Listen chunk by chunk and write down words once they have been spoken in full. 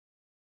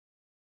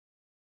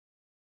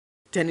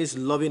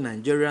Tennis-loving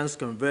Nigerians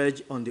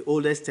converge on the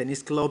oldest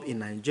tennis club in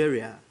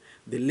Nigeria,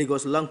 the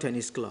Lagos Long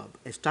Tennis Club,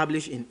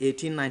 established in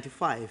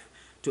 1895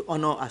 to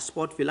honor a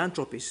sport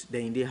philanthropist,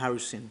 Dainde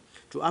Harrison,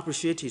 to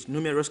appreciate his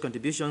numerous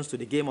contributions to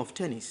the game of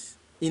tennis.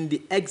 In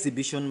the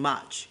exhibition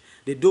match,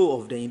 the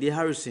duo of Dainde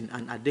Harrison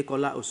and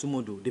Adekola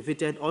Osumodu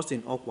defeated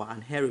Austin Okwa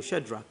and Harry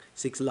Shedrack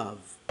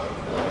 6-love.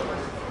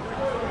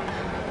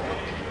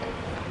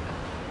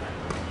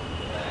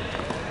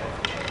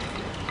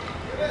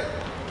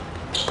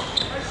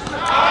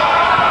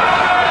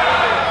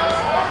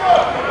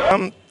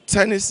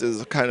 Tennis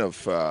is a kind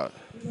of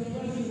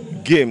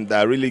game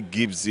that really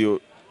gives you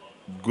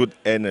good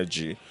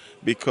energy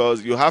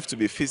because you have to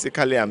be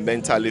physically and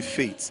mentally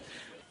fit.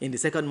 In the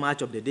second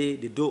match of the day,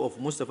 the duo of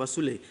Mustafa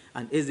Sule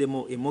and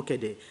Ezemo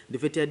Emokede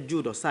defeated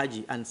Jude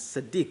Osaji and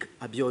Sadiq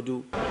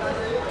Abiodu.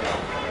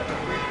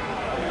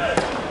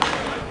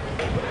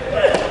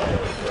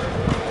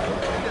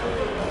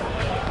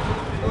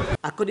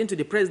 According to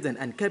the president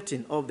and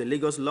captain of the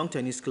Lagos Long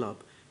Tennis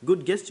Club,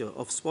 good gesture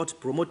of sport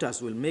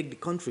promoters will make the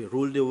country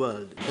rule the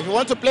world. If you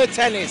want to play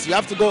tennis, you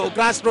have to go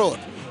grassroots.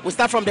 We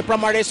start from the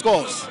primary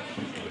schools.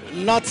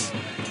 Not,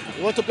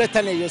 you want to play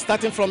tennis, you're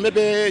starting from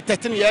maybe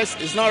 13 years,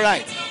 it's not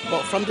right.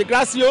 But from the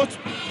grassroots,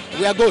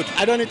 we are good.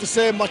 I don't need to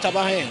say much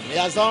about him. He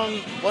has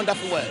done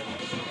wonderful well.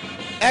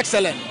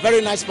 Excellent,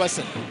 very nice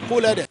person,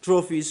 cool-headed.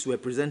 Trophies were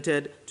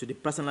presented to the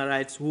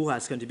personalities who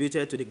has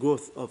contributed to the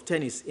growth of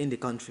tennis in the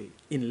country.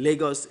 In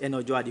Lagos,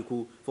 Enojo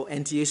Adiku for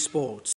NTA Sports.